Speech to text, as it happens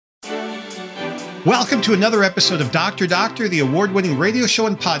Welcome to another episode of Dr. Doctor, the award-winning radio show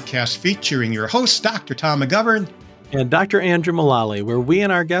and podcast featuring your host, Dr. Tom McGovern. And Dr. Andrew Mullally, where we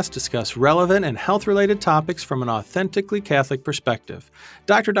and our guests discuss relevant and health-related topics from an authentically Catholic perspective.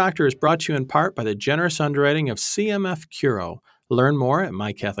 Dr. Doctor is brought to you in part by the generous underwriting of CMF Curo. Learn more at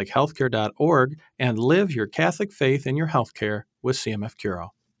mycatholichealthcare.org and live your Catholic faith in your healthcare with CMF Curo.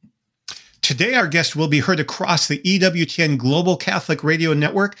 Today, our guest will be heard across the EWTN Global Catholic Radio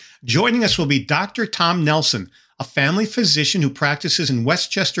Network. Joining us will be Dr. Tom Nelson, a family physician who practices in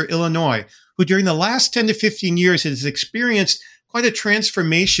Westchester, Illinois, who during the last 10 to 15 years has experienced quite a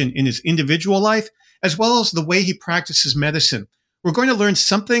transformation in his individual life, as well as the way he practices medicine. We're going to learn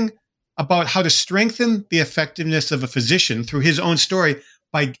something about how to strengthen the effectiveness of a physician through his own story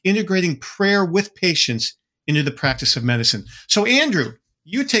by integrating prayer with patients into the practice of medicine. So, Andrew,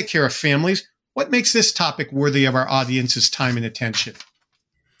 you take care of families. What makes this topic worthy of our audience's time and attention?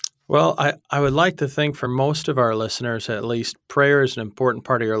 Well, I would like to think for most of our listeners, at least, prayer is an important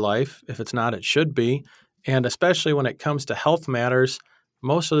part of your life. If it's not, it should be. And especially when it comes to health matters,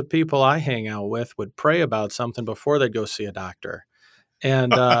 most of the people I hang out with would pray about something before they go see a doctor.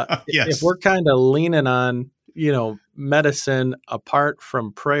 And Yes. If we're kind of leaning on, medicine apart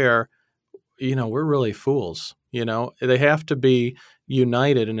from prayer, we're really fools. They have to be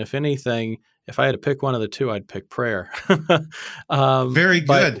united. And if anything, if I had to pick one of the two, I'd pick prayer. Very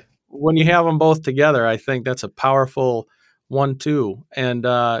good. When you have them both together, I think that's a powerful 1-2. And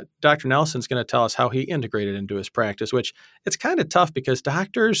Dr. Nelson's going to tell us how he integrated into his practice, which it's kind of tough because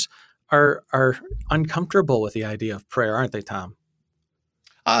doctors are uncomfortable with the idea of prayer, aren't they, Tom?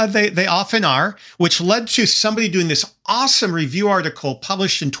 They often are, which led to somebody doing this awesome review article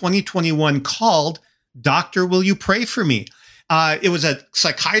published in 2021 called Doctor, Will You Pray For Me? It was a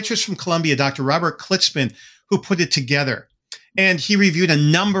psychiatrist from Columbia, Dr. Robert Klitzman, who put it together. And he reviewed a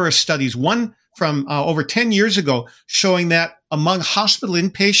number of studies, one from over 10 years ago, showing that among hospital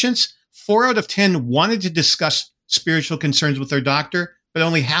inpatients, 4 out of 10 wanted to discuss spiritual concerns with their doctor, but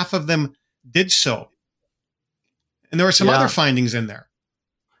only half of them did so. And there were some other findings in there.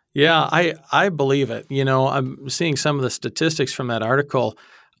 Yeah, I believe it. I'm seeing some of the statistics from that article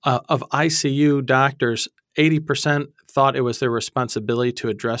of ICU doctors. 80% thought it was their responsibility to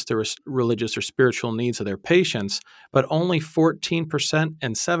address the religious or spiritual needs of their patients, but only 14%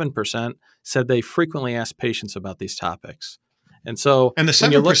 and 7% said they frequently ask patients about these topics. And so, and the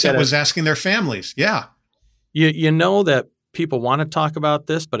 7% was asking their families. Yeah. You know that people want to talk about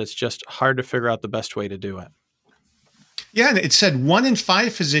this, but it's just hard to figure out the best way to do it. Yeah, and it said 1 in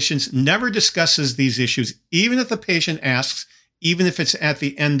 5 physicians never discusses these issues, even if the patient asks, even if it's at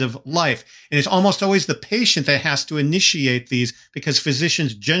the end of life. And it's almost always the patient that has to initiate these because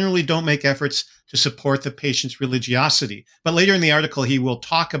physicians generally don't make efforts to support the patient's religiosity. But later in the article, he will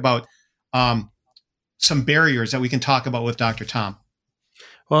talk about some barriers that we can talk about with Dr. Tom.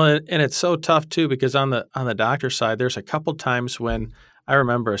 Well, and it's so tough too, because on the doctor side, there's a couple times when I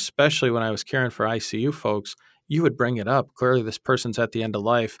remember, especially when I was caring for ICU folks, you would bring it up. Clearly, this person's at the end of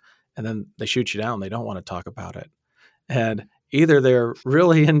life, and then they shoot you down. They don't want to talk about it. And either they're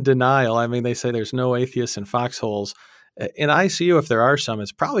really in denial. I mean, they say there's no atheists in foxholes. In ICU, if there are some,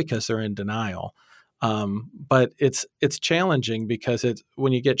 it's probably because they're in denial. But it's challenging because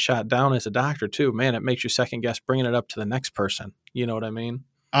when you get shot down as a doctor too, man, it makes you second guess bringing it up to the next person. You know what I mean?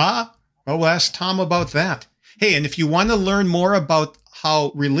 We'll ask Tom about that. Hey, and if you want to learn more about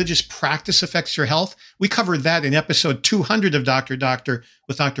how religious practice affects your health, we covered that in episode 200 of Dr. Doctor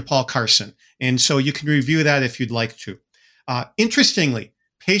with Dr. Paul Carson. And so you can review that if you'd like to. Interestingly,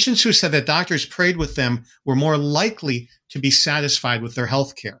 patients who said that doctors prayed with them were more likely to be satisfied with their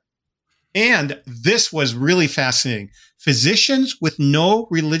health care. And this was really fascinating. Physicians with no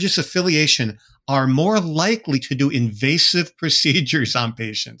religious affiliation are more likely to do invasive procedures on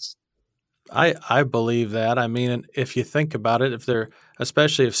patients. I believe that. I mean, if you think about it,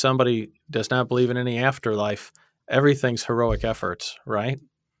 especially if somebody does not believe in any afterlife, everything's heroic efforts, right?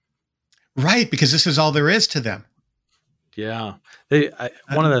 Right, because this is all there is to them. Yeah.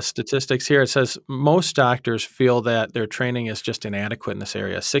 One of the statistics here, it says most doctors feel that their training is just inadequate in this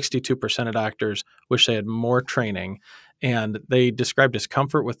area. 62% of doctors wish they had more training, and they describe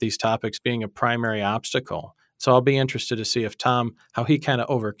discomfort with these topics being a primary obstacle. So I'll be interested to see how he kind of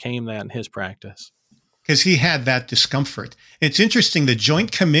overcame that in his practice. Because he had that discomfort. It's interesting, the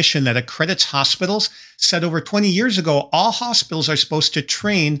Joint Commission that accredits hospitals said over 20 years ago, all hospitals are supposed to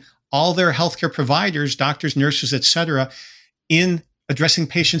train all their healthcare providers, doctors, nurses, et cetera, in addressing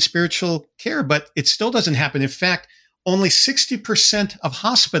patient spiritual care. But it still doesn't happen. In fact, only 60% of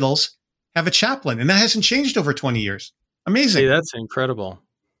hospitals have a chaplain, and that hasn't changed over 20 years. Amazing. Hey, that's incredible.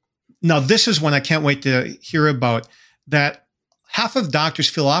 Now, this is one I can't wait to hear about, that half of doctors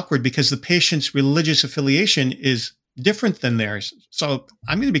feel awkward because the patient's religious affiliation is different than theirs. So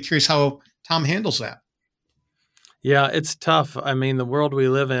I'm going to be curious how Tom handles that. Yeah, it's tough. I mean, the world we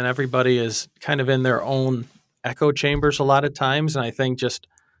live in, everybody is kind of in their own echo chambers a lot of times. And I think just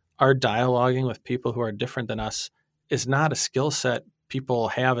our dialoguing with people who are different than us is not a skill set people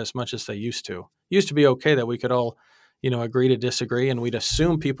have as much as they used to. It used to be okay that we could all, agree to disagree, and we'd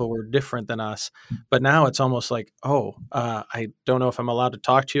assume people were different than us. But now it's almost like, I don't know if I'm allowed to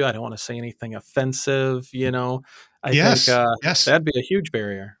talk to you. I don't want to say anything offensive. I Yes, think yes. that'd be a huge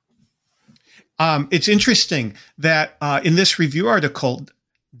barrier. It's interesting that in this review article,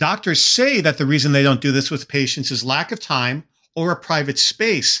 doctors say that the reason they don't do this with patients is lack of time or a private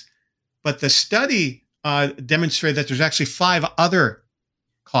space. But the study demonstrated that there's actually 5 other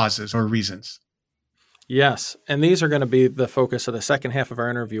causes or reasons. Yes. And these are going to be the focus of the second half of our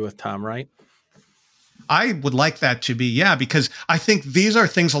interview with Tom, right? I would like that to be, yeah, because I think these are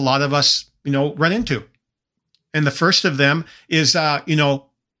things a lot of us, run into. And the first of them is,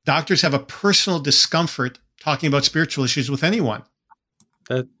 doctors have a personal discomfort talking about spiritual issues with anyone.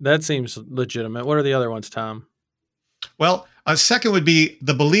 That seems legitimate. What are the other ones, Tom? Well, a second would be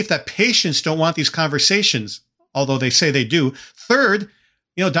the belief that patients don't want these conversations, although they say they do. Third,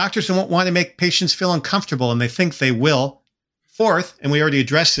 doctors don't want to make patients feel uncomfortable, and they think they will. Fourth, and we already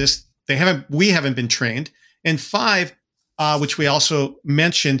addressed this, we haven't been trained. And 5, which we also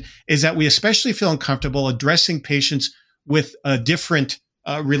mentioned, is that we especially feel uncomfortable addressing patients with different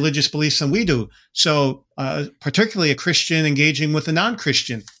religious beliefs than we do. So particularly a Christian engaging with a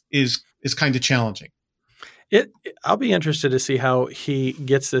non-Christian is kind of challenging. I'll be interested to see how he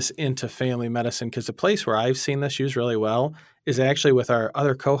gets this into family medicine, because the place where I've seen this used really well is actually with our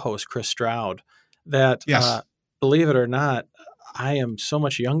other co-host, Chris Stroud, that yes. Believe it or not, I am so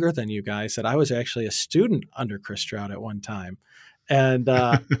much younger than you guys that I was actually a student under Chris Stroud at one time. And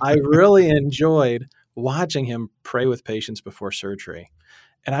I really enjoyed watching him pray with patients before surgery.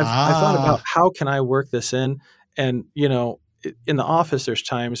 And I've thought about how can I work this in? And, in the office, there's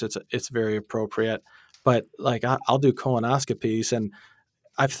times it's very appropriate, but like I'll do colonoscopies, and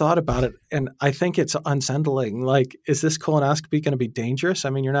I've thought about it, and I think it's unsettling. Like, is this colonoscopy going to be dangerous?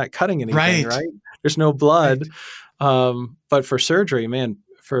 I mean, you're not cutting anything, right? There's no blood. Right. But for surgery, man,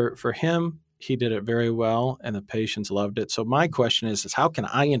 for him, he did it very well, and the patients loved it. So my question is how can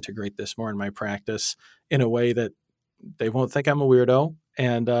I integrate this more in my practice in a way that they won't think I'm a weirdo,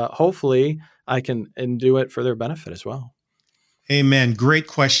 and hopefully I can do it for their benefit as well. Amen. Great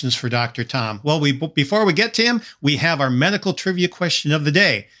questions for Dr. Tom. Well, before we get to him, we have our medical trivia question of the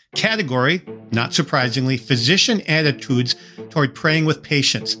day. Category, not surprisingly, physician attitudes toward praying with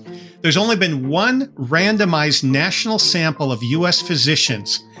patients. There's only been one randomized national sample of U.S.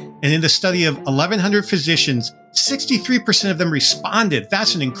 physicians, and in the study of 1,100 physicians, 63% of them responded.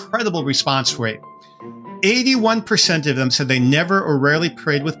 That's an incredible response rate. 81% of them said they never or rarely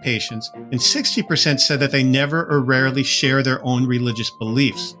prayed with patients, and 60% said that they never or rarely share their own religious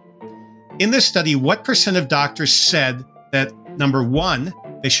beliefs. In this study, what percent of doctors said that, number 1,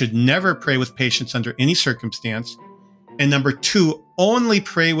 they should never pray with patients under any circumstance, and number 2, only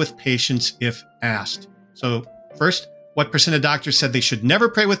pray with patients if asked? So first, what percent of doctors said they should never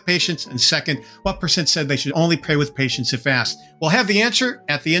pray with patients? And second, what percent said they should only pray with patients if asked? We'll have the answer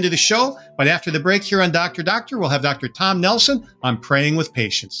at the end of the show, but after the break here on Dr. Doctor, we'll have Dr. Tom Nelson on praying with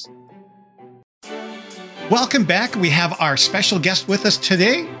patients. Welcome back. We have our special guest with us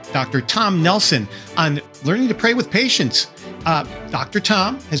today, Dr. Tom Nelson, on learning to pray with patients. Dr.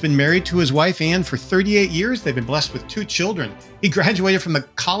 Tom has been married to his wife, Ann, for 38 years. They've been blessed with 2 children. He graduated from the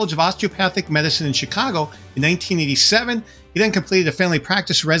College of Osteopathic Medicine in Chicago in 1987. He then completed a family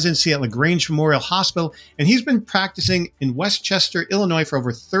practice residency at LaGrange Memorial Hospital, and he's been practicing in Westchester, Illinois for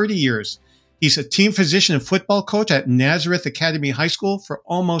over 30 years. He's a team physician and football coach at Nazareth Academy High School for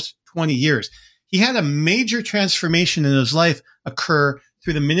almost 20 years. He had a major transformation in his life occur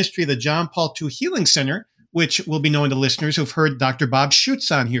through the ministry of the John Paul II Healing Center, which will be known to listeners who've heard Dr. Bob Schutz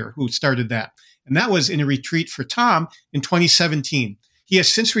on here, who started that. And that was in a retreat for Tom in 2017. He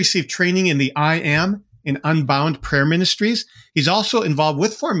has since received training in the I Am and Unbound prayer ministries. He's also involved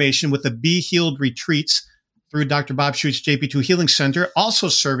with formation with the Be Healed retreats through Dr. Bob Schutz JP2 Healing Center, also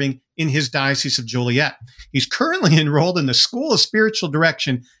serving in his Diocese of Joliet. He's currently enrolled in the School of Spiritual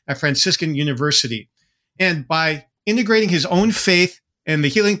Direction at Franciscan University. And by integrating his own faith and the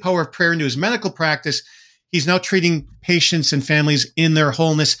healing power of prayer into his medical practice, he's now treating patients and families in their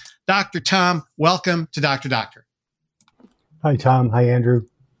wholeness. Dr. Tom, welcome to Dr. Doctor. Hi, Tom. Hi, Andrew.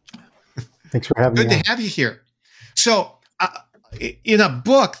 Thanks for having me. Good to have you here. So in a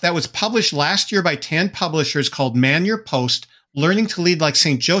book that was published last year by Tan Publishers called Man Your Post, Learning to Lead Like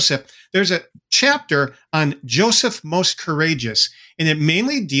St. Joseph, there's a chapter on Joseph Most Courageous, and it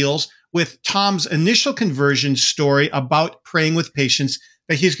mainly deals with Tom's initial conversion story about praying with patients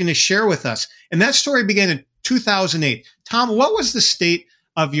that he's going to share with us. And that story began in 2008. Tom, what was the state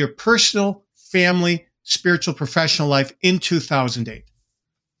of your personal, family, spiritual, professional life in 2008?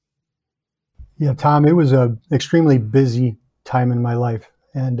 Yeah, Tom, it was an extremely busy time in my life.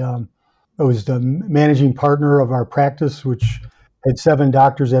 And I was the managing partner of our practice, which had 7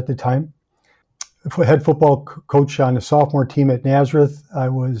 doctors at the time. Head football coach on the sophomore team at Nazareth. I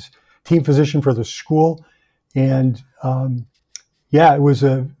was team physician for the school. And it was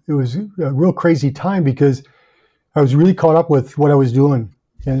a real crazy time because I was really caught up with what I was doing.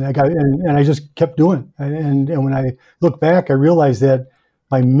 And I just kept doing it. And when I look back, I realized that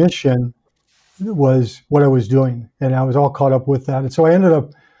my mission was what I was doing, and I was all caught up with that. And so I ended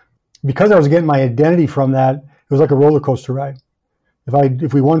up, because I was getting my identity from that, it was like a roller coaster ride.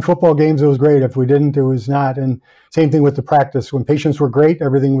 If we won football games, it was great. If we didn't, it was not. And same thing with the practice. When patients were great,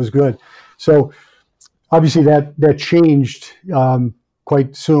 everything was good. So obviously that changed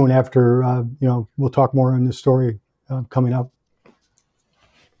quite soon after, we'll talk more on this story coming up.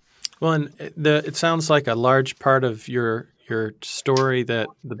 Well, and it sounds like a large part of your story, that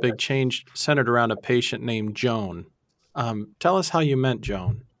the big change centered around a patient named Joan. Tell us how you met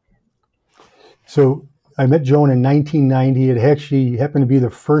Joan. So I met Joan in 1990. It actually happened to be the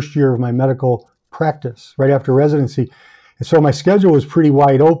first year of my medical practice, right after residency. And so my schedule was pretty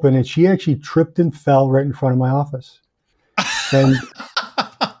wide open, and she actually tripped and fell right in front of my office.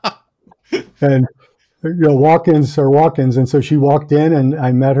 And walk-ins are walk-ins. And so she walked in, and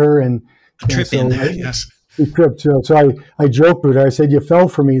I met her, and yes. She tripped. So I joked with her. I said, "You fell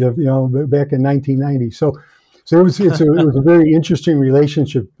for me," back in 1990. So it was a very interesting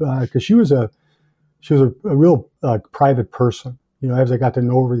relationship because she was a real private person. As I got to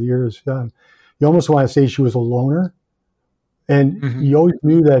know over the years, you almost want to say she was a loner, and you always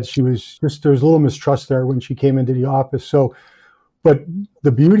knew that she was there was a little mistrust there when she came into the office. So, but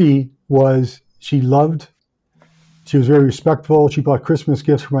the beauty was she was very respectful. She bought Christmas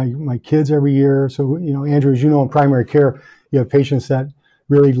gifts for my kids every year. So, Andrew, as you know, in primary care, you have patients that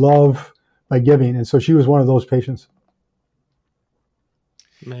really love by giving. And so she was one of those patients.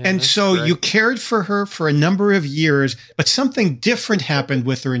 Man, and so great. You cared for her for a number of years, but something different happened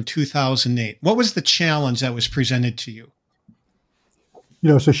with her in 2008. What was the challenge that was presented to you?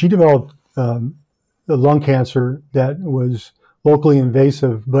 So she developed lung cancer that was locally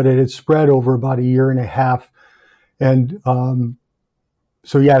invasive, but it had spread over about a year and a half. And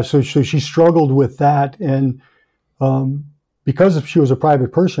so she struggled with that. And because she was a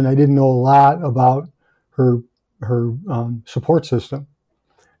private person, I didn't know a lot about her support system.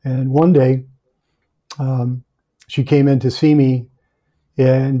 And one day she came in to see me,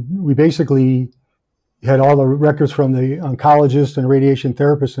 and we basically had all the records from the oncologist and radiation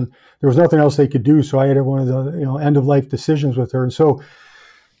therapist, and there was nothing else they could do. So I had one of the end of life decisions with her. And so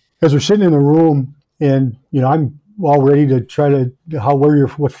as we're sitting in the room, and I'm all ready to try to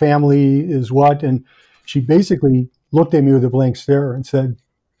what family is what, and she basically looked at me with a blank stare and said,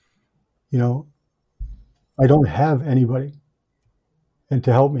 "I don't have anybody and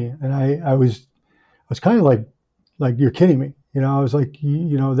to help me." And I was kind of like you're kidding me. I was like,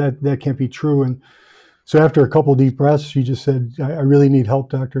 that can't be true. And so after a couple of deep breaths, she just said, I really need help,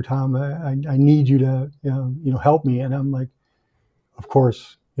 Dr. Tom. I need you to, help me. And I'm like, of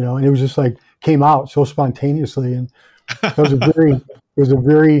course, and it was just like came out so spontaneously. And it was a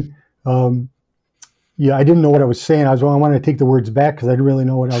very, I didn't know what I was saying. I wanted to take the words back because I didn't really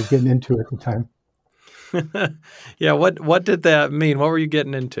know what I was getting into at the time. Yeah. What did that mean? What were you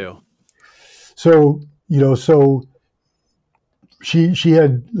getting into? So, she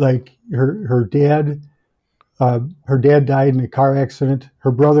had like her dad died in a car accident.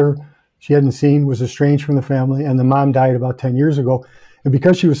 Her brother she hadn't seen was estranged from the family, and the mom died about 10 years ago. And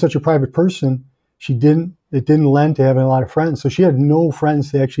because she was such a private person, it didn't lend to having a lot of friends. So she had no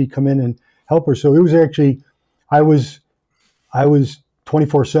friends to actually come in and help her. So it was actually, I was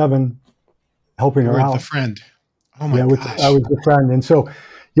 24/7 helping her out. The friend. Oh my gosh. I was the friend. And so,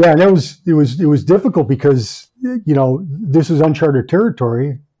 and it was difficult because, this is uncharted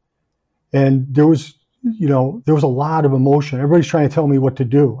territory, and there was a lot of emotion. Everybody's trying to tell me what to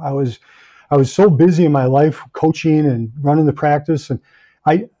do. I was so busy in my life coaching and running the practice, and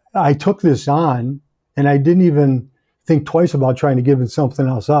I took this on, and I didn't even think twice about trying to give something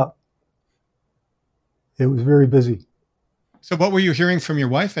else up. It was very busy. So what were you hearing from your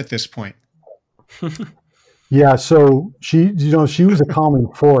wife at this point? Yeah, so she was a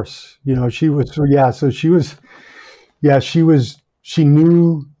calming force. She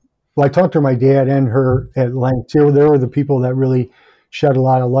knew. Well, I talked to my dad and her at length. They were the people that really shed a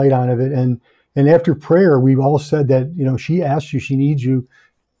lot of light on it. And after prayer, we all said that, she asked you, she needs you,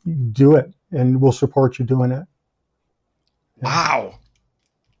 do it, and we'll support you doing it. Yeah. Wow.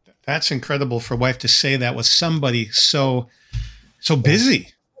 That's incredible for a wife to say that with somebody so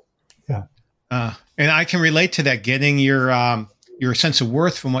busy. Yeah. And I can relate to that, getting your sense of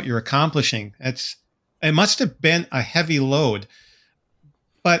worth from what you're accomplishing. It must have been a heavy load,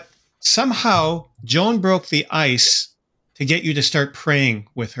 but somehow Joan broke the ice to get you to start praying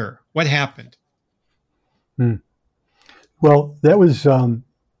with her. What happened? Well, that was,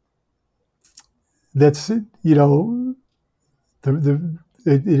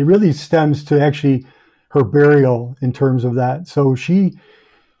 it really stems to actually her burial in terms of that. So she,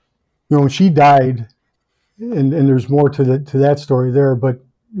 when she died, and there's more to that story there, but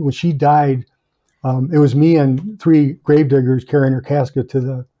when she died, it was me and 3 gravediggers carrying her casket to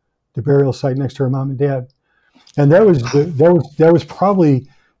the burial site next to her mom and dad. And that was probably,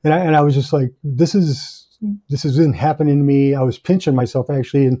 and I was just like, this isn't happening to me. I was pinching myself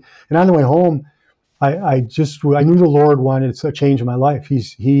actually. And on the way home, I knew the Lord wanted a change in my life.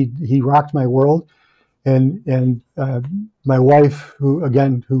 He rocked my world. And my wife,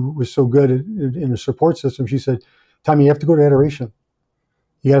 who was so good in the support system, she said, "Tommy, you have to go to adoration.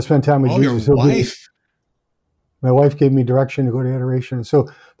 You got to spend time with Jesus." Your wife. My wife gave me direction to go to adoration. So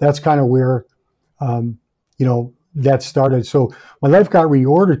that's kind of where, that started. So my life got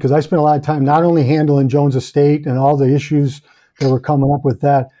reordered because I spent a lot of time not only handling Joan's estate and all the issues that were coming up with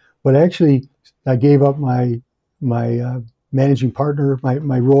that, but actually I gave up my managing partner,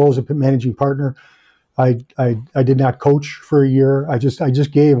 my role as a managing partner. I did not coach for a year. I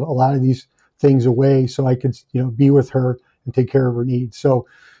just gave a lot of these things away so I could, be with her and take care of her needs. So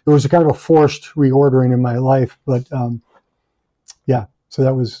it was a kind of a forced reordering in my life, but so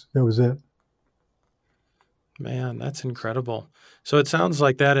that was it. Man, that's incredible. So it sounds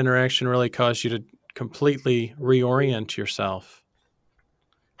like that interaction really caused you to completely reorient yourself.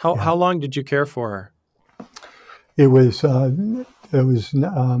 How long did you care for her? It was I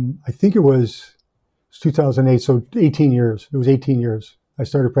think it was 2008, so 18 years. It was 18 years. I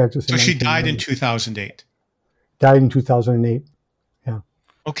started practicing. So she died in 2008. Died in 2008. Yeah.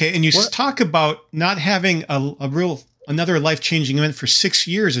 Okay, and you talk about not having another life-changing event for 6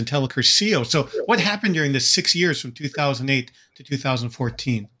 years until Cursillo. So what happened during the 6 years from 2008 to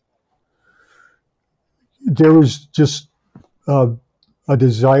 2014? There was just a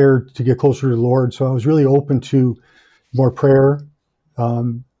desire to get closer to the Lord. So I was really open to more prayer,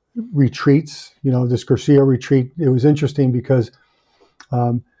 retreats, this Cursillo retreat. It was interesting because,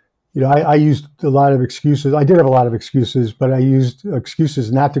 I used a lot of excuses. I did have a lot of excuses, but I used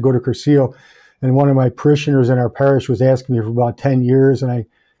excuses not to go to Cursillo. And one of my parishioners in our parish was asking me for about 10 years, and I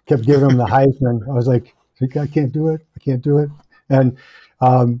kept giving him the Heisman. I was like, I can't do it. I can't do it. And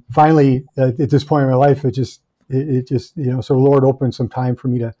finally, at this point in my life, it just, so the Lord opened some time for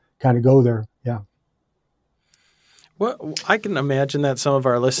me to kind of go there. Yeah. Well, I can imagine that some of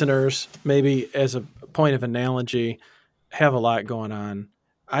our listeners, maybe as a point of analogy, have a lot going on.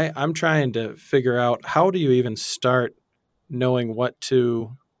 I'm trying to figure out, how do you even start knowing what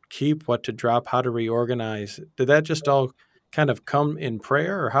to keep, what to drop, how to reorganize? Did that just all kind of come in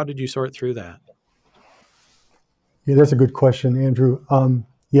prayer, or how did you sort through that? Yeah, that's a good question, Andrew.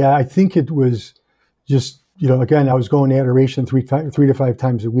 I think it was just, again, I was going to adoration 3 to 5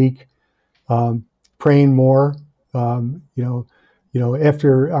 times a week, praying more. After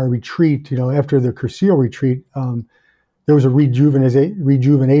our retreat, after the Cursillo retreat, there was a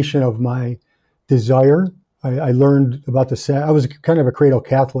rejuvenation of my desire. I learned about I was kind of a cradle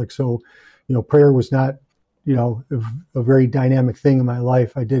Catholic, so, prayer was not, a very dynamic thing in my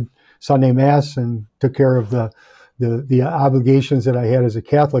life. I did Sunday Mass and took care of the obligations that I had as a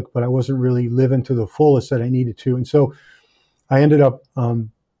Catholic, but I wasn't really living to the fullest that I needed to. And so I ended up,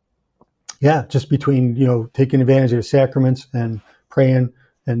 just between, taking advantage of the sacraments and praying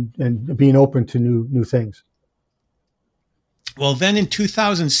and being open to new things. Well, then in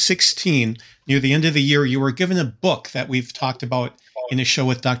 2016, near the end of the year, you were given a book that we've talked about in a show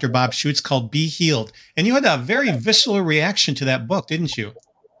with Dr. Bob Schuchts called Be Healed. And you had a very visceral reaction to that book, didn't you?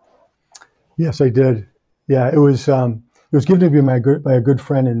 Yes, I did. Yeah, it was given to me by a good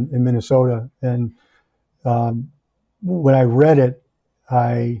friend in Minnesota. And when I read it,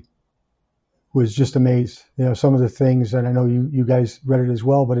 I was just amazed. Some of the things, and I know you guys read it as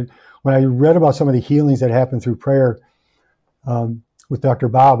well, but when I read about some of the healings that happened through prayer, with Dr.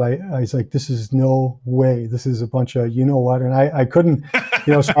 Bob, I was like, this is no way. This is a bunch of, you know what? And I couldn't,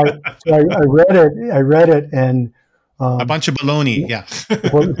 so I read it and a bunch of baloney. Yeah.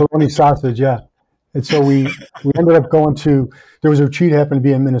 Bologna sausage. Yeah. And so we ended up going there was a retreat happened to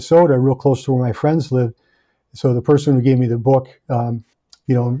be in Minnesota, real close to where my friends lived. So the person who gave me the book,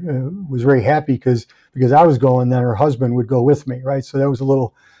 was very happy because I was going, then her husband would go with me. Right. So that was a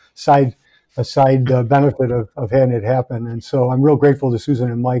little side benefit of having it happen. And so I'm real grateful to Susan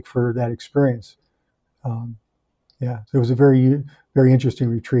and Mike for that experience. It was a very, very interesting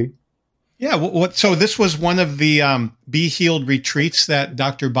retreat. Yeah. So this was one of the Be Healed retreats that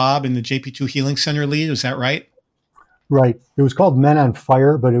Dr. Bob and the JP2 Healing Center lead. Is that right? Right. It was called Men on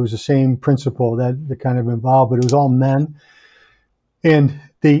Fire, but it was the same principle that kind of involved, but it was all men. And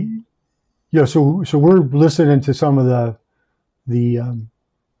they, so we're listening to some of the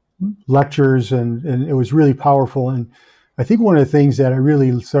lectures and it was really powerful. And I think one of the things that I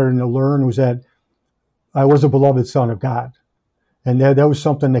really started to learn was that I was a beloved son of God. And that was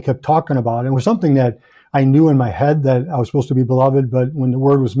something they kept talking about. It was something that I knew in my head that I was supposed to be beloved, but when the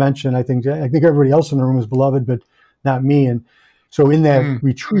word was mentioned, I think everybody else in the room was beloved, but not me. And so in that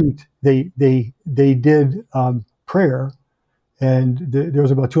retreat, they did prayer, and there was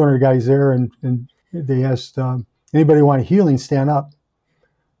about 200 guys there, and they asked, anybody want healing, stand up.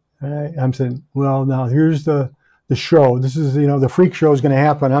 I'm saying, well, now here's the show. This is, the freak show is going to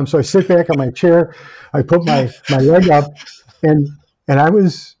happen. So I sit back on my chair, I put my leg up, and I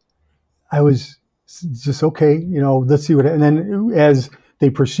was just, okay, let's see what, and then as they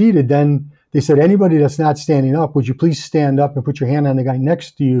proceeded, then they said, anybody that's not standing up, would you please stand up and put your hand on the guy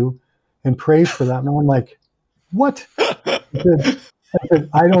next to you and pray for them? And I'm like, what? I said,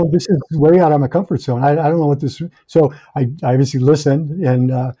 this is way out of my comfort zone. I don't know what this, so I obviously listened,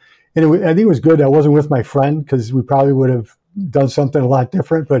 and I think it was good I wasn't with my friend, because we probably would have done something a lot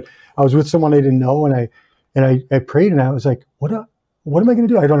different, but I was with someone I didn't know, and I prayed, and I was like, what am I going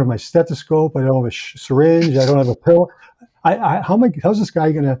to do? I don't have my stethoscope. I don't have a syringe. I don't have a pill. How's this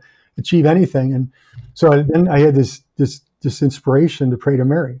guy going to achieve anything? And so then I had this inspiration to pray to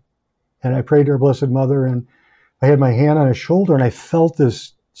Mary, and I prayed to her Blessed Mother, and I had my hand on her shoulder, and I felt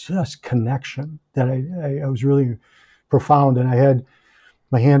this just connection that I was really profound. And I had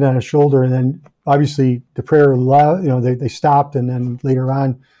my hand on his shoulder, and then obviously the prayer, they stopped, and then later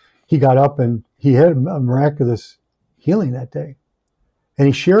on he got up and he had a miraculous healing that day. And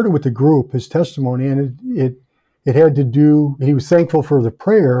he shared it with the group, his testimony, and it had to do, he was thankful for the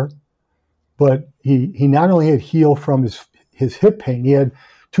prayer, but he not only had healed from his hip pain, he had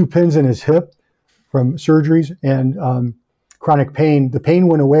 2 pins in his hip from surgeries and chronic pain. The pain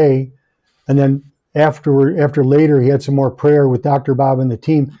went away, and then after later, he had some more prayer with Dr. Bob and the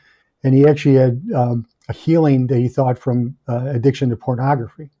team, and he actually had a healing that he thought from addiction to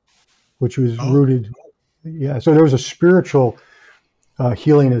pornography, which was rooted. Yeah, so there was a spiritual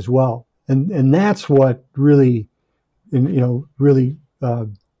healing as well, and that's what really, really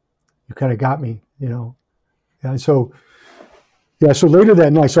kind of got me, and so. Yeah, so later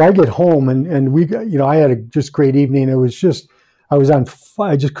that night, so I get home and we got, I had a just great evening. It was just, I was on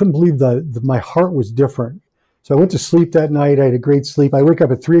fire. I just couldn't believe my heart was different. So I went to sleep that night. I had a great sleep. I wake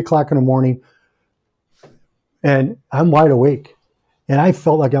up at 3:00 in the morning and I'm wide awake. And I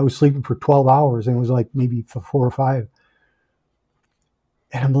felt like I was sleeping for 12 hours, and it was like maybe 4 or 5.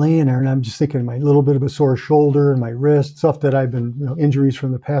 And I'm laying there and I'm just thinking my little bit of a sore shoulder and my wrist, stuff that I've been, injuries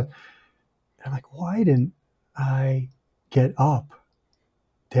from the past. And I'm like, why didn't I get up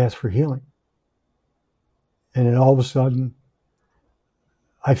to ask for healing? And then all of a sudden,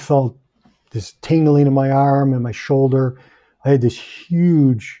 I felt this tingling in my arm and my shoulder. I had this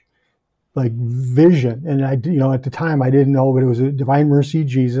huge, vision. And at the time I didn't know, but it was a Divine Mercy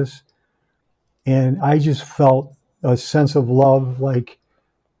Jesus. And I just felt a sense of love like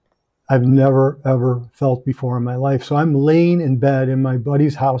I've never, ever felt before in my life. So I'm laying in bed in my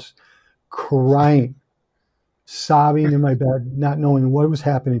buddy's house, crying, sobbing in my bed, not knowing what was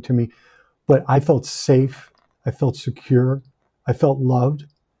happening to me, but I felt safe. I felt secure. I felt loved.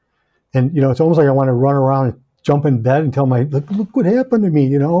 And, it's almost like I want to run around and jump in bed and tell look what happened to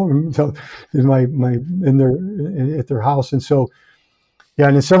me, so at their house. And so, yeah.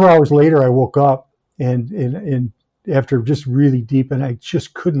 And then several hours later, I woke up and after just really deep, and I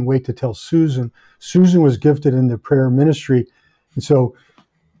just couldn't wait to tell Susan. Susan was gifted in the prayer ministry. And so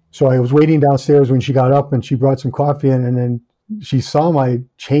I was waiting downstairs when she got up, and she brought some coffee in, and then she saw my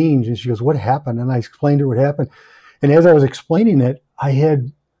change, and she goes, "What happened?" And I explained to her what happened. And as I was explaining it, I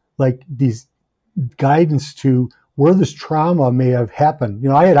had these guidance to where this trauma may have happened.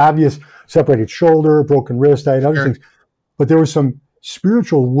 I had obvious separated shoulder, broken wrist, I had other things, but there was some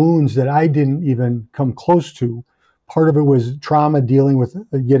spiritual wounds that I didn't even come close to. Part of it was trauma dealing with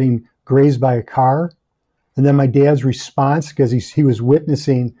getting grazed by a car. And then my dad's response, because he was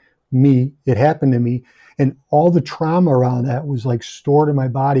witnessing me, it happened to me. And all the trauma around that was like stored in my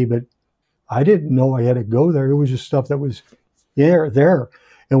body, but I didn't know I had to go there. It was just stuff that was there.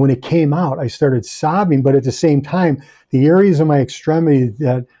 And when it came out, I started sobbing, but at the same time, the areas of my extremity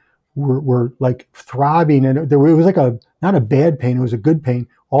that were like throbbing, and it was like not a bad pain, it was a good pain,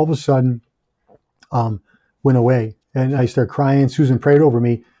 all of a sudden went away. And I started crying. Susan prayed over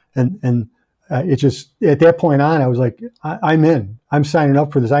me. And it just, at that point on, I was like, I'm in. I'm signing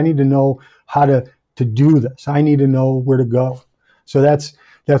up for this. I need to know how to do this. I need to know where to go. So that's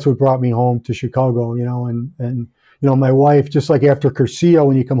what brought me home to Chicago, and my wife, just like after Cursillo,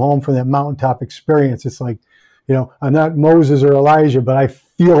 when you come home from that mountaintop experience, it's like, I'm not Moses or Elijah, but I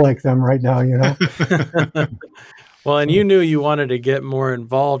feel like them right now, Well, and you knew you wanted to get more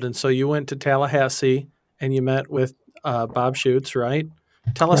involved, and so you went to Tallahassee and you met with Bob Schuchts, right?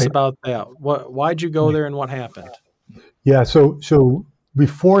 Tell us about that. Why'd you go there and what happened? Yeah, so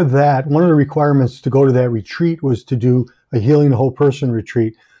before that, one of the requirements to go to that retreat was to do a Healing the Whole Person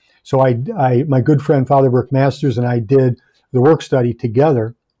retreat. So my good friend Father Burke Masters and I did the work study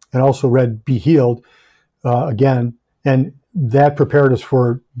together, and also read Be Healed again, and that prepared us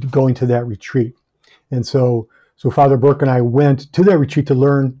for going to that retreat. And so Father Burke and I went to that retreat to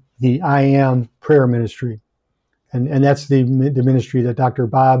learn the I Am prayer ministry. And that's the ministry that Dr.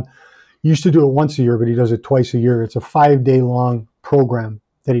 Bob used to do it once a year, but he does it twice a year. It's a 5-day long program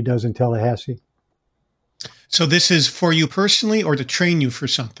that he does in Tallahassee. So this is for you personally, or to train you for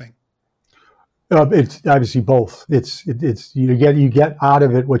something? It's obviously both. It's you get out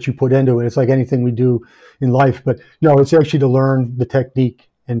of it what you put into it. It's like anything we do in life, but no, it's actually to learn the technique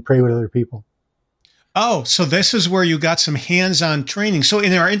and pray with other people. Oh, so this is where you got some hands-on training. So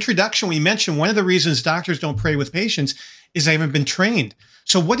in our introduction, we mentioned one of the reasons doctors don't pray with patients is they haven't been trained.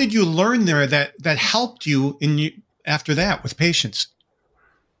 So what did you learn there that helped you after that with patients?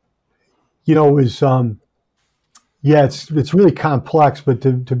 It was, it's really complex, but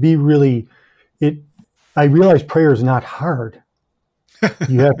to be really, I realized prayer is not hard.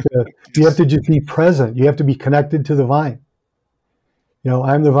 You have to just be present. You have to be connected to the vine.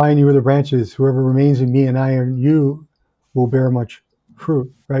 I'm the vine, you are the branches. Whoever remains in me and I in you will bear much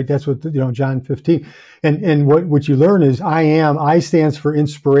fruit, right? That's what, John 15. And what you learn is I stands for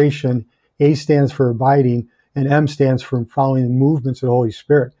inspiration, A stands for abiding, and M stands for following the movements of the Holy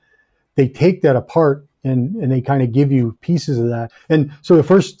Spirit. They take that apart and they kind of give you pieces of that. And so the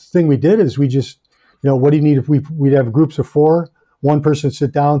first thing we did is we just, what do you need? If we'd have groups of 4, one person would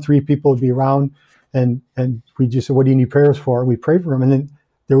sit down, 3 people would be around, and we just said, what do you need prayers for? We prayed for them. And then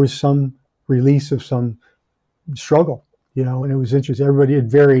there was some release of some struggle, and it was interesting. Everybody had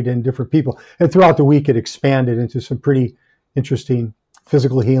varied in different people. And throughout the week, it expanded into some pretty interesting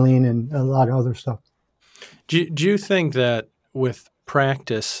physical healing and a lot of other stuff. Do you think that with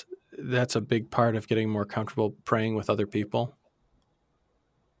practice, that's a big part of getting more comfortable praying with other people?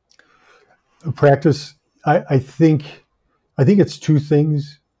 Practice, I think it's 2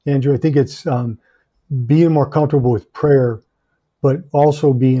 things, Andrew. I think it's being more comfortable with prayer, but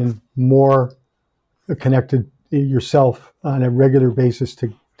also being more connected yourself on a regular basis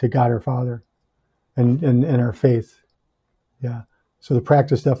to God our Father and our faith. Yeah. So the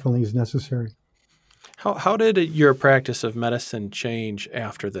practice definitely is necessary. How did your practice of medicine change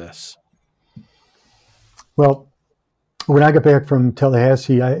after this? Well, when I got back from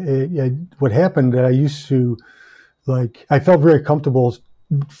Tallahassee, what happened, I used to, I felt very comfortable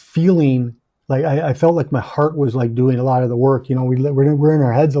feeling like I felt like my heart was like doing a lot of the work. We're in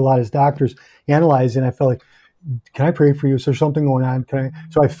our heads a lot as doctors analyzing. I felt like, can I pray for you? Is there something going on?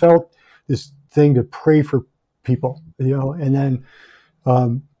 So I felt this thing to pray for people, and then,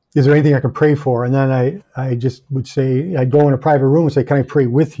 is there anything I can pray for? And then I just would say, I'd go in a private room and say, can I pray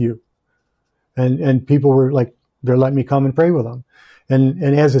with you? And people were like, they're letting me come and pray with them. And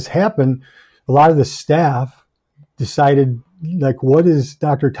as this happened, a lot of the staff decided, what is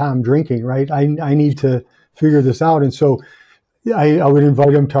Dr. Tom drinking, right? I need to figure this out. And so I would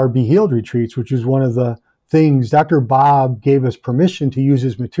invite him to our Be Healed retreats, which is one of the things. Dr. Bob gave us permission to use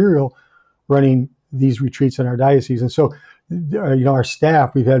his material running these retreats in our diocese. And so, our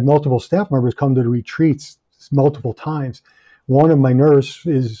staff, we've had multiple staff members come to the retreats multiple times. One of my nurses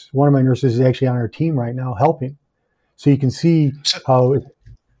is actually on our team right now helping. So you can see how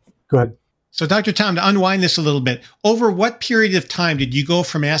go ahead. So Dr. Tom, to unwind this a little bit, over what period of time did you go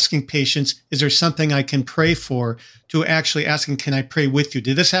from asking patients, is there something I can pray for, to actually asking, can I pray with you?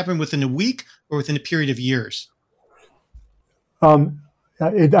 Did this happen within a week or within a period of years?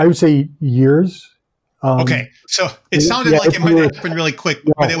 I would say years. Okay. So it sounded like it might have happened really quick,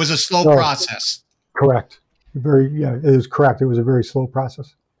 but it was a slow process. Correct. It was correct. It was a very slow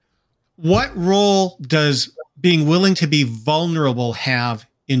process. What role does being willing to be vulnerable have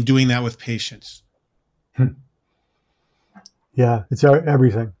in doing that with patients? Yeah, it's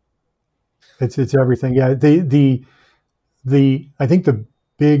everything. It's everything. Yeah. I think the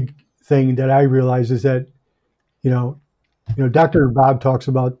big thing that I realize is that, Dr. Bob talks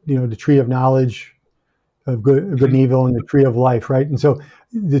about, the tree of knowledge of good and evil and the tree of life, right? And so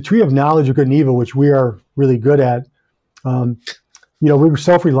the tree of knowledge of good and evil, which we are really good at, we were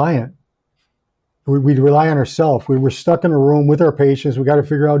self-reliant. We rely on ourselves. We were stuck in a room with our patients. We got to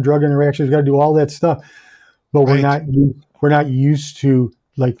figure out drug interactions. We got to do all that stuff, but we're not used to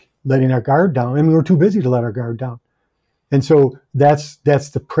like letting our guard down. I mean, we're too busy to let our guard down. And so that's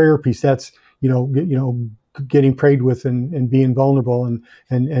the prayer piece. That's getting prayed with and being vulnerable and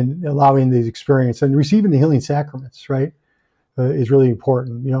allowing these experience and receiving the healing sacraments, right, is really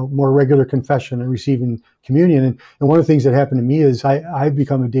important. More regular confession and receiving communion. And one of the things that happened to me is I've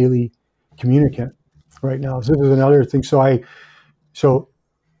become a daily communicant right now. So this is another thing. So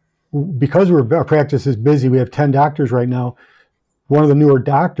because our practice is busy, we have 10 doctors right now. One of the newer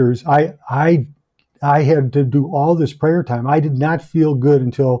doctors, I had to do all this prayer time. I did not feel good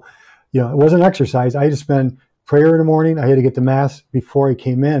until, it wasn't exercise. I had to spend prayer in the morning. I had to get to mass before I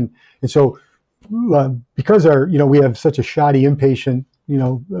came in. And so because we have such a shoddy inpatient,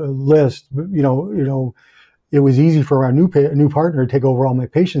 list, it was easy for our new partner to take over all my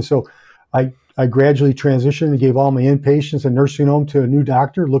patients. So I gradually transitioned and gave all my inpatients and nursing home to a new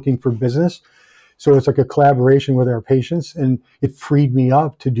doctor looking for business. So it's like a collaboration with our patients, and it freed me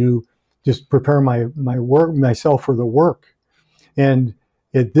up to just prepare myself for the work. And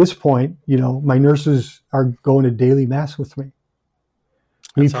at this point, my nurses are going to daily mass with me.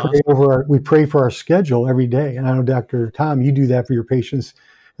 We pray for our schedule every day. And I know, Dr. Tom, you do that for your patients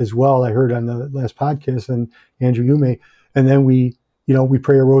as well. I heard on the last podcast, and Andrew, you may. And then we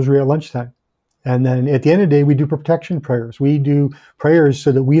pray a rosary at lunchtime. And then at the end of the day, we do protection prayers. We do prayers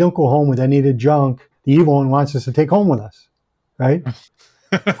so that we don't go home with any of the junk the evil one wants us to take home with us, right?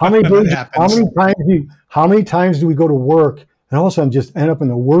 How many times do we go to work and all of a sudden just end up in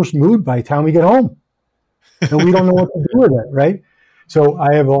the worst mood by the time we get home? And we don't know what to do with it, right? So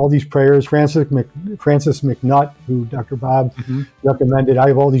I have all these prayers. Francis McNutt, who Dr. Bob recommended, I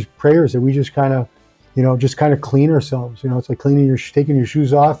have all these prayers that we just kind of clean ourselves. It's like taking your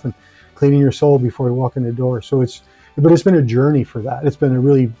shoes off and cleaning your soul before you walk in the door. So it's been a journey for that. It's been a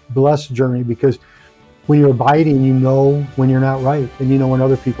really blessed journey because when you're abiding, when you're not right, and when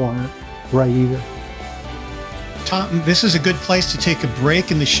other people aren't right either. Tom, this is a good place to take a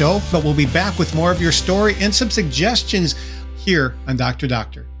break in the show, but we'll be back with more of your story and some suggestions here on Dr.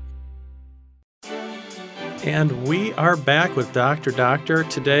 Doctor. And we are back with Dr. Doctor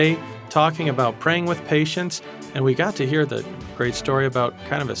today, talking about praying with patients. And we got to hear the great story about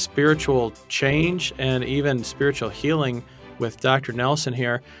kind of a spiritual change and even spiritual healing with Dr. Nelson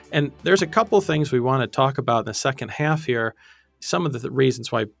here. And there's a couple things we want to talk about in the second half here, some of the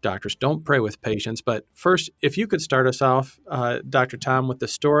reasons why doctors don't pray with patients. But first, if you could start us off, Dr. Tom, with the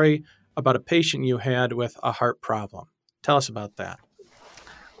story about a patient you had with a heart problem. Tell us about that.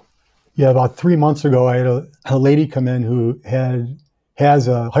 Yeah, about 3 months ago, I had a lady come in who has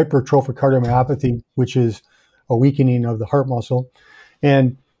a hypertrophic cardiomyopathy, which is a weakening of the heart muscle.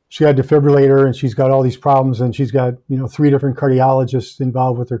 And she had a defibrillator, and she's got all these problems, and she's got 3 different cardiologists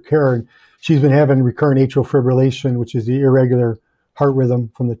involved with her care. And she's been having recurrent atrial fibrillation, which is the irregular heart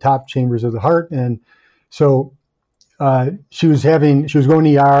rhythm from the top chambers of the heart. And so she was going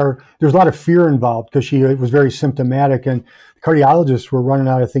to ER. There's a lot of fear involved because she was very symptomatic, and the cardiologists were running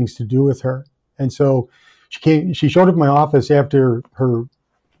out of things to do with her. And so she showed up in my office after her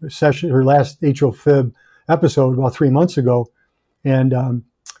last atrial fib episode about 3 months ago. And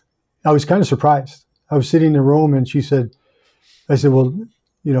I was kind of surprised. I was sitting in the room, and I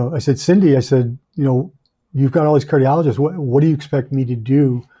said, Cindy, you've got all these cardiologists. What do you expect me to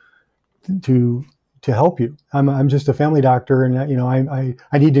do to help you? I'm just a family doctor, and I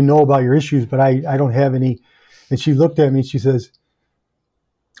need to know about your issues, but I don't have any. And she looked at me and she says,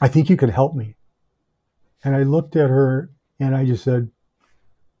 I think you can help me. And I looked at her and I just said,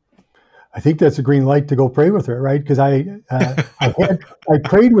 I think that's a green light to go pray with her, right? Because I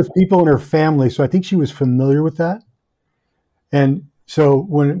prayed with people in her family, so I think she was familiar with that. And so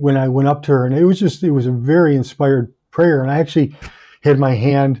when I went up to her, and it was a very inspired prayer, and I actually had my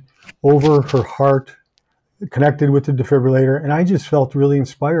hand over her heart, connected with the defibrillator, and I just felt really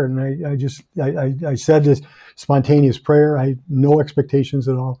inspired. And I said this spontaneous prayer. I had no expectations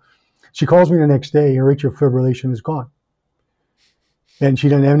at all. She calls me the next day. Her atrial fibrillation is gone, and she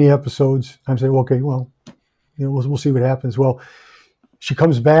didn't have any episodes. I'm saying, okay, well, we'll see what happens. Well, she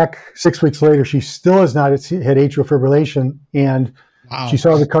comes back 6 weeks later. She still has not had atrial fibrillation, and wow. She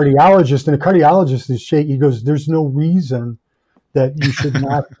saw the cardiologist, and the cardiologist is shaking. He goes, "There's no reason that you should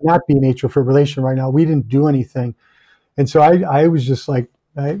not be in atrial fibrillation right now. We didn't do anything." And so I was just like,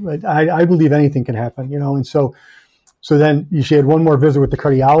 I believe anything can happen, And so then she had one more visit with the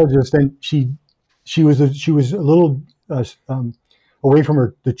cardiologist, and she was a little away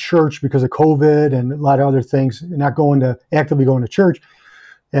from the church because of COVID and a lot of other things, not actively going to church.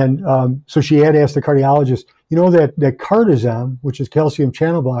 And so she had asked the cardiologist, that Cardizem, which is calcium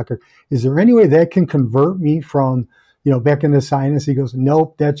channel blocker, is there any way that can convert me from, back into sinus? He goes,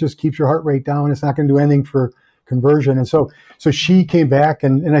 nope, that just keeps your heart rate down. It's not going to do anything for conversion. And so she came back,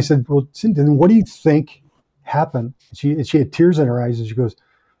 and I said, well, then what do you think happened? She had tears in her eyes, and she goes,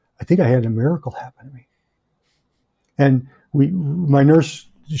 I think I had a miracle happen to me. And my nurse,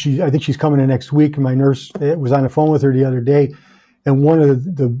 I think she's coming in next week, and my nurse was on the phone with her the other day,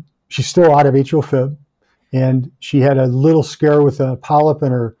 and she's still out of atrial fib, and she had a little scare with a polyp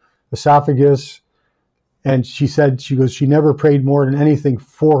in her esophagus, and she said, she never prayed more than anything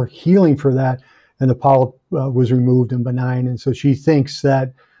for healing for that, and the polyp was removed and benign, and so she thinks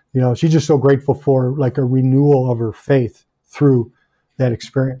that, she's just so grateful for like a renewal of her faith through that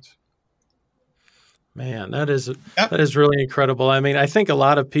experience. Man, that is really incredible. I mean, I think a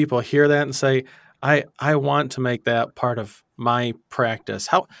lot of people hear that and say, I want to make that part of my practice.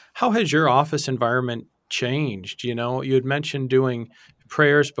 How has your office environment changed? You had mentioned doing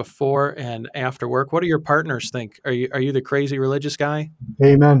prayers before and after work. What do your partners think? Are you the crazy religious guy?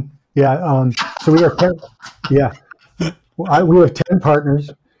 Amen. Yeah. So we are 10. Yeah. We have 10 partners.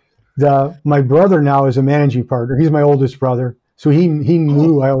 My brother now is a managing partner. He's my oldest brother. So he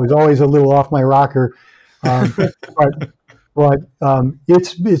knew I was always a little off my rocker, but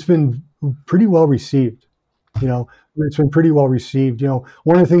it's been pretty well received. It's been pretty well received.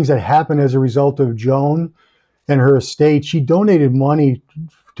 One of the things that happened as a result of Joan and her estate, she donated money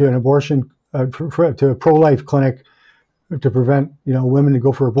to an abortion to a pro-life clinic to prevent women to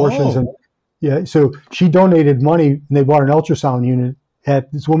go for abortions. And so she donated money, and they bought an ultrasound unit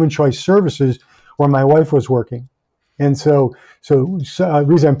at this Women's Choice Services where my wife was working. And so the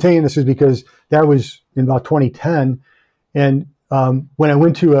reason I'm telling you this is because that was in about 2010. And when I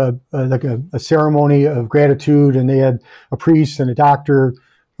went to a ceremony of gratitude, and they had a priest and a doctor,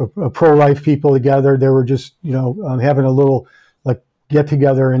 a pro-life people together, they were just, having a little like get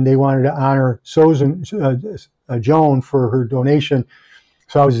together, and they wanted to honor Susan, Joan for her donation.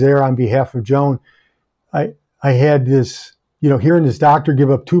 So I was there on behalf of Joan. I had this, hearing this doctor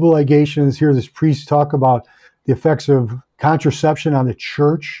give up tubal ligations, hear this priest talk about the effects of contraception on the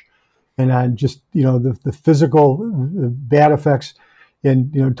church and on just, the physical bad effects,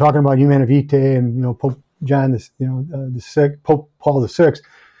 and, talking about Humanae Vitae and, Pope John, Pope Paul VI.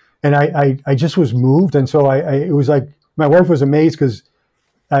 And I just was moved. And so it was like, my wife was amazed because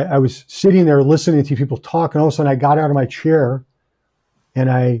I was sitting there listening to people talk, and all of a sudden I got out of my chair and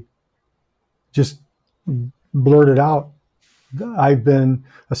I just blurted out, I've been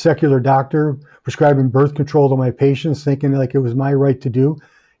a secular doctor prescribing birth control to my patients, thinking like it was my right to do.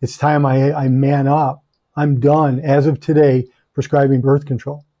 It's time I man up. I'm done, as of today, prescribing birth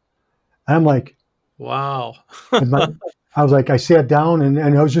control. And I'm like, wow. I was like, I sat down, and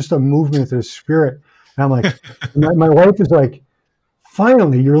it was just a movement of the spirit. And I'm like, my wife is like,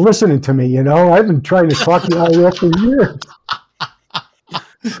 finally, you're listening to me. I've been trying to talk you out of that for years.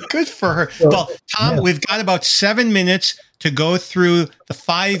 Good for her. So, well, Tom, We've got about 7 minutes to go through the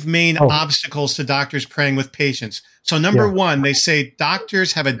 5 main obstacles to doctors praying with patients. So number one, they say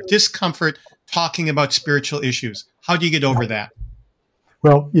doctors have a discomfort talking about spiritual issues. How do you get over that?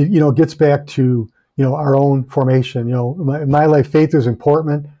 Well, it gets back to, our own formation. In my life, faith is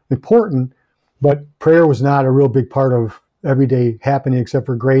important, but prayer was not a real big part of everyday happening except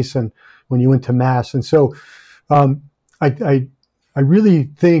for grace and when you went to Mass. And so I really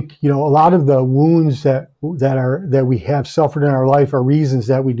think, a lot of the wounds that we have suffered in our life are reasons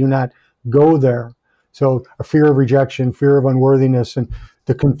that we do not go there. So a fear of rejection, fear of unworthiness, and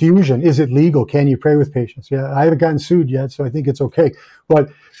the confusion. Is it legal? Can you pray with patients? Yeah, I haven't gotten sued yet, so I think it's okay. But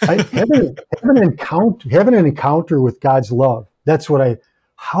having an encounter with God's love, that's what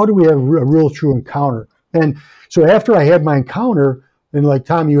how do we have a real true encounter? And so after I had my encounter, and like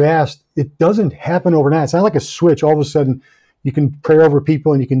Tom, you asked, it doesn't happen overnight. It's not like a switch. All of a sudden, you can pray over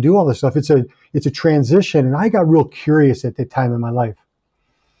people and you can do all this stuff. It's a transition. And I got real curious at that time in my life.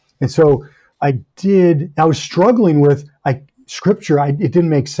 And so I was struggling with scripture. It didn't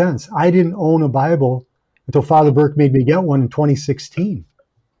make sense. I didn't own a Bible until Father Burke made me get one in 2016.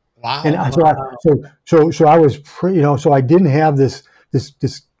 Wow. And so I was, so I didn't have this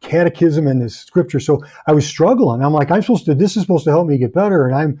catechism and this scripture. So I was struggling. I'm like, this is supposed to help me get better.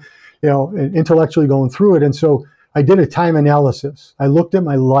 And I'm, intellectually going through it. And so I did a time analysis. I looked at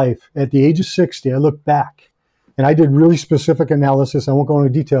my life at the age of 60. I looked back and I did really specific analysis. I won't go into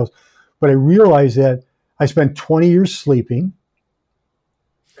details, but I realized that I spent 20 years sleeping.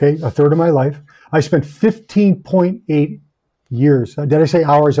 Okay. A third of my life. I spent 15.8 years. Did I say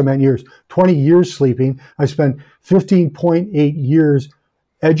hours? I meant years. 20 years sleeping. I spent 15.8 years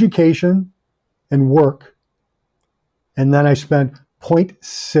education and work. And then I spent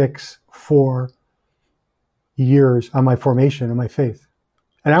 0.64 years on my formation and my faith.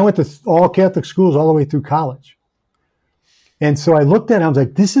 And I went to all Catholic schools all the way through college. And so I looked at it and I was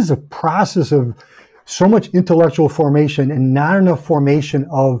like, this is a process of so much intellectual formation and not enough formation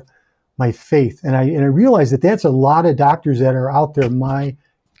of my faith. And I realized that that's a lot of doctors that are out there my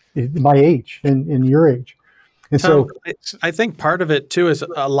age and your age. And Tom, so I think part of it too is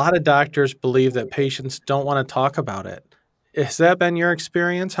a lot of doctors believe that patients don't want to talk about it. Has that been your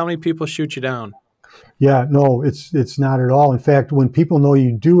experience? How many people shoot you down? Yeah, no, it's not at all. In fact, when people know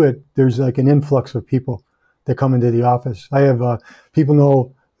you do it, there's like an influx of people that come into the office. I have people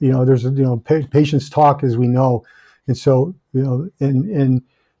know, there's patients talk, as we know, and so and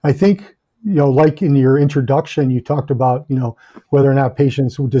I think like in your introduction, you talked about whether or not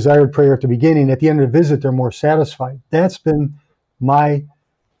patients who desired prayer at the beginning, at the end of the visit, they're more satisfied. That's been my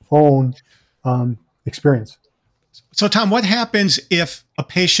own experience. So, Tom, what happens if a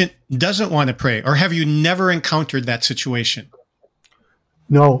patient doesn't want to pray, or have you never encountered that situation?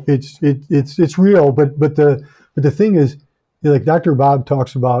 No, it's real, but the thing is, like Dr. Bob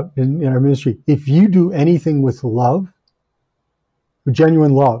talks about in our ministry, if you do anything with love, with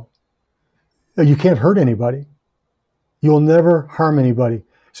genuine love, you can't hurt anybody. You'll never harm anybody.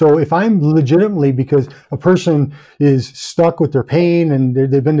 So if I'm legitimately, because a person is stuck with their pain and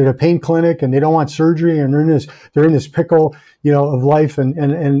they've been to the pain clinic and they don't want surgery and they're in this pickle, of life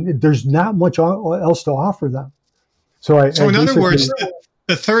and there's not much else to offer them. So in other words,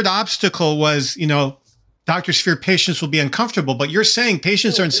 the third obstacle was, doctors fear patients will be uncomfortable, but you're saying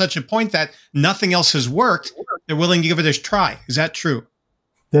patients are in such a point that nothing else has worked. They're willing to give it a try. Is that true?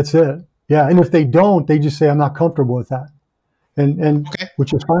 That's it. Yeah. And if they don't, they just say, I'm not comfortable with that. And okay.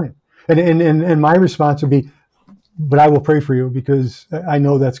 Which is fine. And my response would be, but I will pray for you because I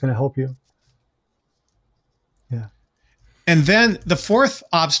know that's going to help you. Yeah. And then the fourth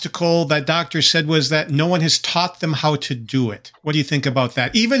obstacle that doctors said was that no one has taught them how to do it. What do you think about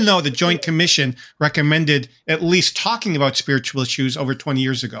that? Even though the Joint Commission recommended at least talking about spiritual issues over 20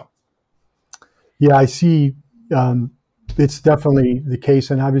 years ago. Yeah, I see. It's definitely the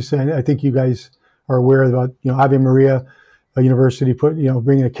case. And obviously, I think you guys are aware about, Ave Maria University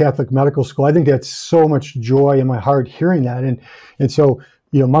bringing a Catholic medical school. I think that's so much joy in my heart hearing that. And so,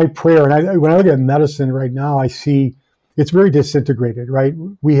 my prayer, and when I look at medicine right now, I see it's very disintegrated, right?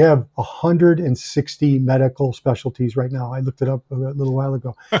 We have 160 medical specialties right now. I looked it up a little while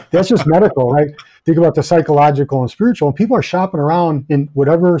ago. That's just medical, right? Think about the psychological and spiritual. And people are shopping around in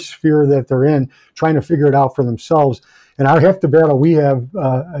whatever sphere that they're in, trying to figure it out for themselves. And our half the battle we have,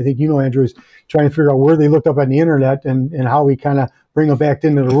 I think Andrew, is trying to figure out where they looked up on the internet and how we kind of bring them back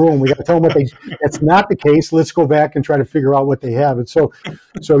into the room. We got to tell them that's not the case. Let's go back and try to figure out what they have. And so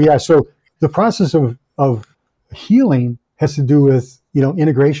the process of healing has to do with,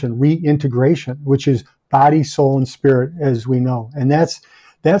 integration, reintegration, which is body, soul, and spirit, as we know. And that's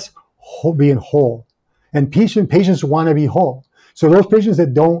being whole. And patients want to be whole. So those patients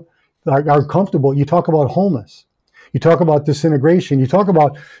that are comfortable, you talk about wholeness. You talk about disintegration. You talk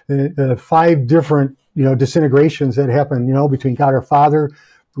about 5 different, disintegrations that happen, between God our Father,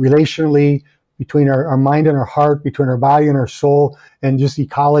 relationally, between our mind and our heart, between our body and our soul, and just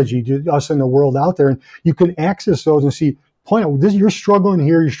ecology, us and the world out there. And you can access those and see, point out, you're struggling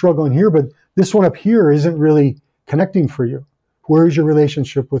here, but this one up here isn't really connecting for you. Where's your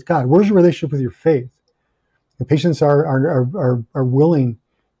relationship with God? Where's your relationship with your faith? And patients are willing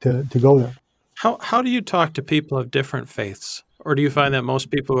to go there. How do you talk to people of different faiths? Or do you find that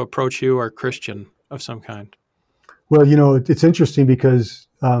most people who approach you are Christian of some kind? Well, it's interesting because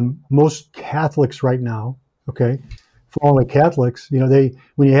most Catholics right now, for only Catholics,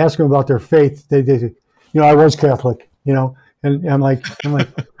 when you ask them about their faith, they say, I was Catholic, and I'm like,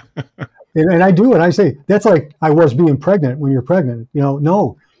 And I do, and I say, that's like I was being pregnant when you're pregnant.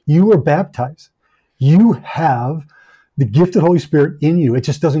 No, you were baptized. You have the gift of the Holy Spirit in you. It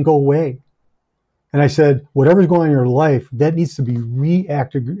just doesn't go away. And I said, whatever's going on in your life, that needs to be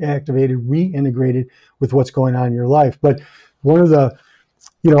reactivated, reintegrated with what's going on in your life. But one of the,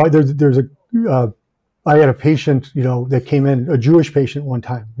 I had a patient, that came in, a Jewish patient one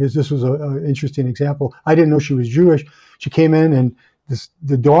time. This was an interesting example. I didn't know she was Jewish. She came in, and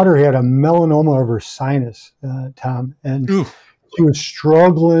the daughter had a melanoma of her sinus, Tom, and she was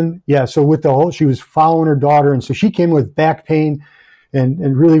struggling. Yeah, so she was following her daughter, and so she came with back pain,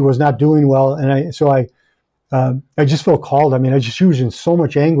 and really was not doing well. And I just felt called. I mean, she was in so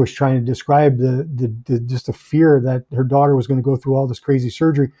much anguish trying to describe the fear that her daughter was going to go through all this crazy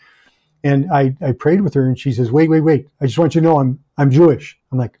surgery. And I prayed with her, and she says, wait. I just want you to know I'm Jewish.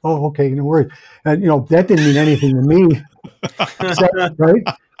 I'm like, oh, okay, no worries. And, that didn't mean anything to me. So, right?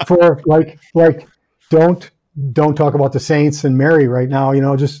 For like, don't talk about the saints and Mary right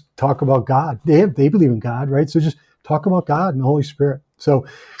now, just talk about God. They believe in God, right? So just talk about God and the Holy Spirit. So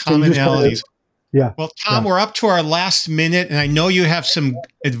commonalities. Yeah. Well, Tom, we're up to our last minute, and I know you have some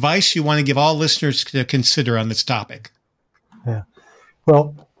advice you want to give all listeners to consider on this topic. Yeah.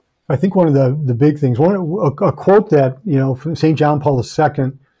 Well, I think one of the big things, a quote that, from St. John Paul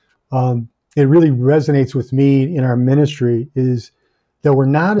II, it really resonates with me in our ministry, is that we're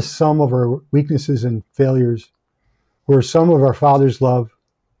not a sum of our weaknesses and failures. We're a sum of our Father's love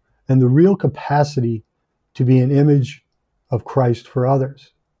and the real capacity to be an image of Christ for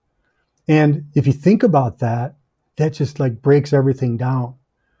others. And if you think about that, that just like breaks everything down.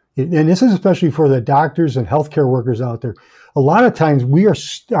 And this is especially for the doctors and healthcare workers out there. A lot of times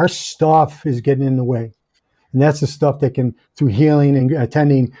our stuff is getting in the way. And that's the stuff that can, through healing and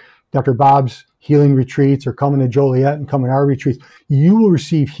attending Dr. Bob's healing retreats or coming to Joliet and coming to our retreats, you will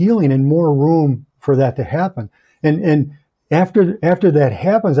receive healing and more room for that to happen. And after that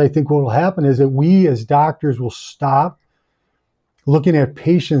happens, I think what will happen is that we as doctors will stop looking at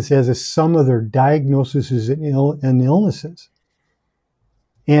patients as a sum of their diagnoses and illnesses.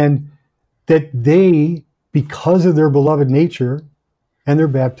 And that they, because of their beloved nature and their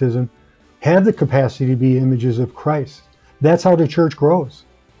baptism, have the capacity to be images of Christ. That's how the church grows.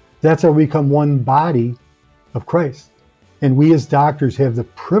 That's how we become one body of Christ. And we as doctors have the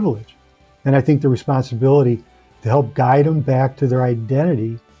privilege, and I think the responsibility, to help guide them back to their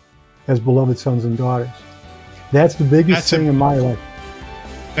identity as beloved sons and daughters. That's the biggest thing in my life.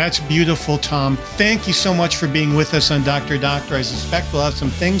 That's beautiful, Tom. Thank you so much for being with us on Dr. Doctor. I suspect we'll have some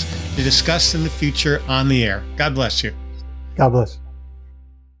things to discuss in the future on the air. God bless you. God bless.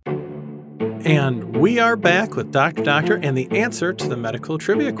 And we are back with Dr. Doctor and the answer to the medical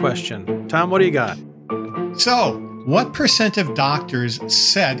trivia question. Tom, what do you got? So, what % of doctors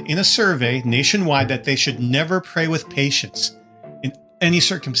said in a survey nationwide that they should never pray with patients in any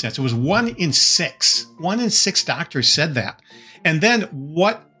circumstance? It was 1 in 6. 1 in 6 doctors said that. And then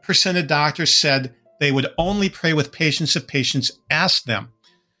what % of doctors said they would only pray with patients if patients asked them?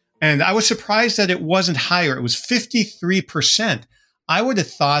 And I was surprised that it wasn't higher. It was 53%. I would have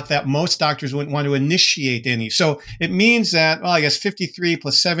thought that most doctors wouldn't want to initiate any. So it means that, well, I guess 53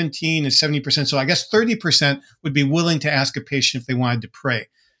 plus 17 is 70%. So I guess 30% would be willing to ask a patient if they wanted to pray,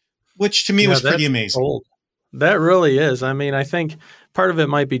 which to me was pretty amazing. Old. That really is. I mean, I think part of it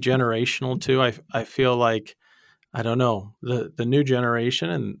might be generational too. I feel like, I don't know, the new generation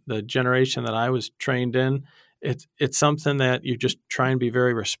and the generation that I was trained in, it's something that you just try and be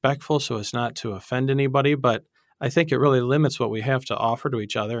very respectful so as not to offend anybody. But I think it really limits what we have to offer to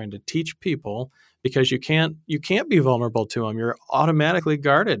each other and to teach people, because you can't be vulnerable to them. You're automatically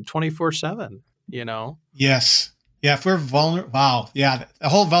guarded 24/7, Yes. Yeah. If we're vulnerable, wow. Yeah. The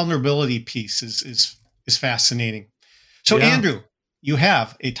whole vulnerability piece is fascinating. So yeah. Andrew, you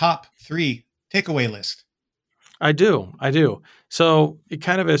have a top 3 takeaway list. I do. So it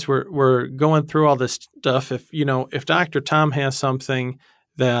kind of is, we're going through all this stuff. If Dr. Tom has something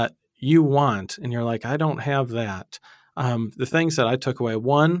that you want and you're like, I don't have that. The things that I took away,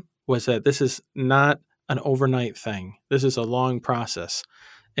 one was that this is not an overnight thing. This is a long process.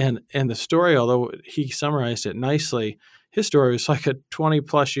 And the story, although he summarized it nicely, his story was like a 20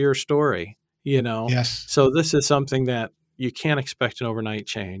 plus year story, Yes. So this is something that you can't expect an overnight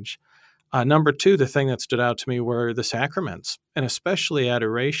change. Number 2, the thing that stood out to me were the sacraments, and especially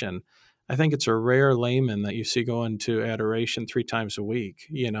adoration. I think it's a rare layman that you see going to adoration 3 times a week,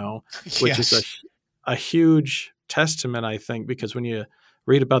 which yes. is a huge testament, I think, because when you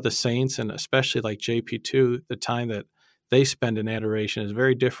read about the saints, and especially like JP2, the time that they spend in adoration is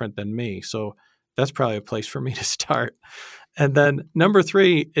very different than me. So that's probably a place for me to start. And then number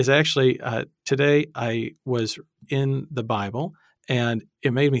 3 is actually today I was in the Bible, and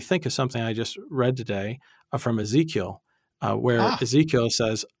it made me think of something I just read today from Ezekiel, where Ezekiel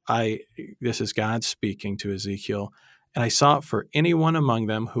says, this is God speaking to Ezekiel, and I sought for anyone among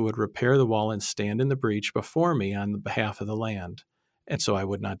them who would repair the wall and stand in the breach before me on the behalf of the land, and so I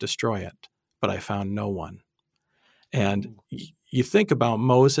would not destroy it, but I found no one. And you think about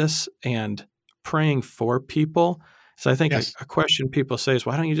Moses and praying for people. So I think a question people say is,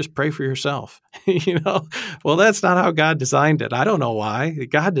 why don't you just pray for yourself? Well, that's not how God designed it. I don't know why.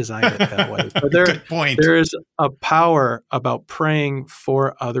 God designed it that way. But Good point. There is a power about praying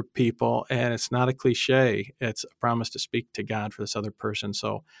for other people, and it's not a cliche. It's a promise to speak to God for this other person.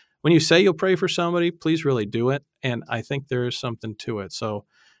 So when you say you'll pray for somebody, please really do it. And I think there is something to it. So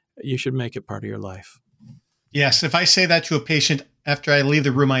you should make it part of your life. Yes. If I say that to a patient after I leave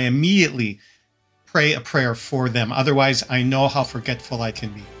the room, I immediately pray a prayer for them. Otherwise, I know how forgetful I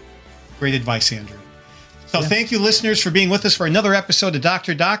can be. Great advice, Andrew. So thank you, listeners, for being with us for another episode of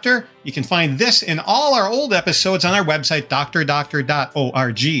Dr. Doctor. You can find this and all our old episodes on our website,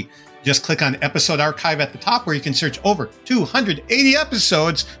 drdoctor.org. Just click on Episode Archive at the top, where you can search over 280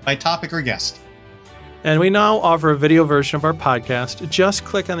 episodes by topic or guest. And we now offer a video version of our podcast. Just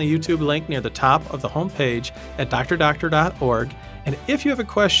click on the YouTube link near the top of the homepage at drdoctor.org. And if you have a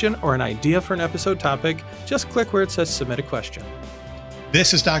question or an idea for an episode topic, just click where it says Submit a Question.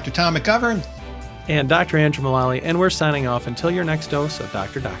 This is Dr. Tom McGovern. And Dr. Andrew Mullally, and we're signing off until your next dose of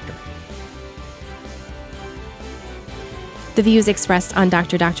Dr. Doctor. The views expressed on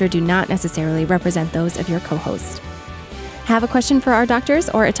Dr. Doctor do not necessarily represent those of your co-host. Have a question for our doctors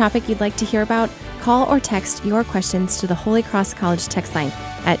or a topic you'd like to hear about? Call or text your questions to the Holy Cross College text line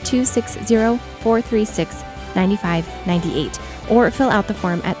at 260-436-9598 or fill out the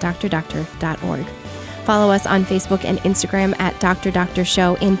form at drdoctor.org. Follow us on Facebook and Instagram at Dr. Doctor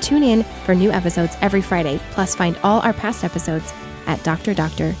Show and tune in for new episodes every Friday. Plus, find all our past episodes at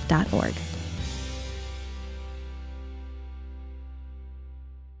drdoctor.org.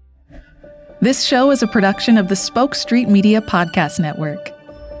 This show is a production of the Spoke Street Media Podcast Network.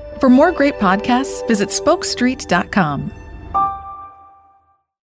 For more great podcasts, visit spokestreet.com.